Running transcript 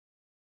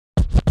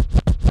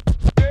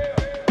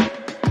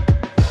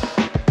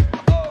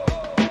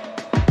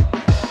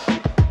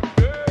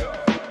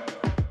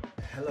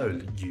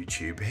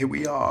YouTube, here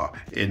we are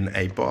in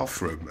a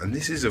bathroom, and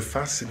this is a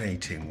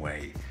fascinating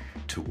way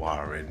to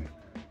wire in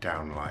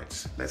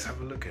downlights. Let's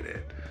have a look at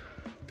it,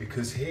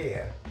 because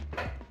here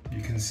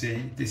you can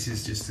see this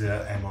is just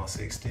a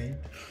MR16,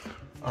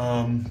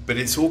 but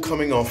it's all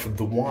coming off of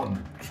the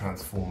one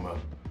transformer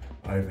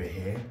over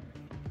here.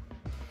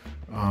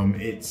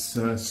 It's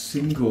a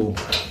single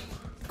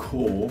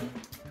core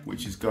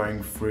which is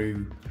going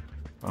through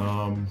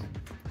some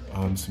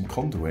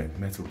conduit,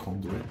 metal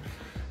conduit,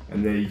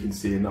 and there you can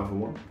see another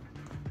one,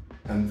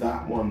 and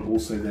that one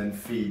also then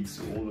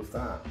feeds all of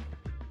that,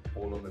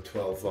 all on the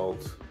 12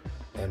 volt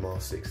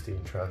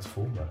MR16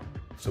 transformer.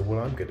 So what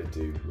I'm going to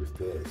do with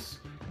this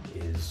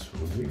is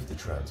remove the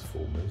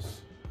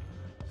transformers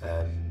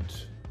and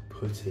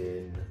put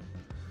in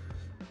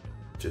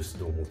just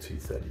normal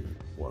 230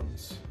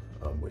 ones,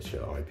 which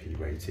are IP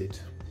rated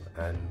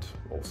and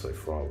also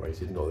FRA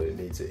rated. Not that it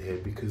needs it here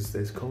because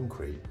there's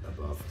concrete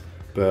above.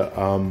 But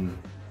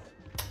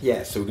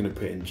yeah, so we're going to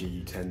put in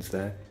GU10s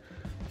there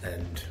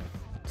and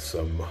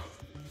some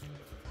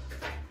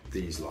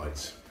these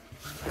lights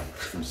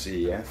from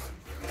CEF.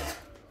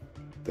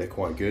 They're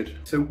quite good.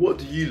 So what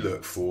do you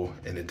look for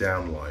in a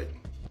downlight?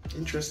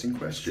 Interesting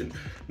question.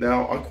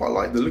 Now, I quite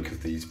like the look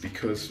of these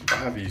because I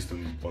have used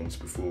them once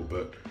before,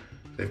 but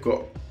they've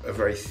got a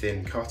very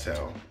thin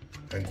cutout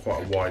and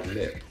quite a wide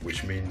lip,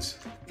 which means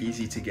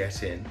easy to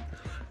get in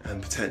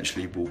and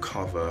potentially will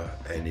cover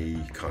any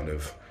kind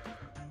of,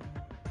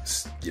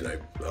 you know,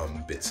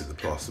 bits of the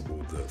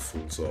plasterboard that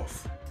falls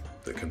off,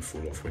 that can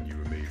fall off when you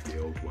remove the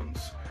old ones.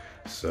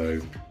 So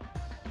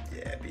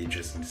yeah, it'd be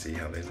interesting to see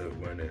how they look,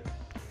 won't it?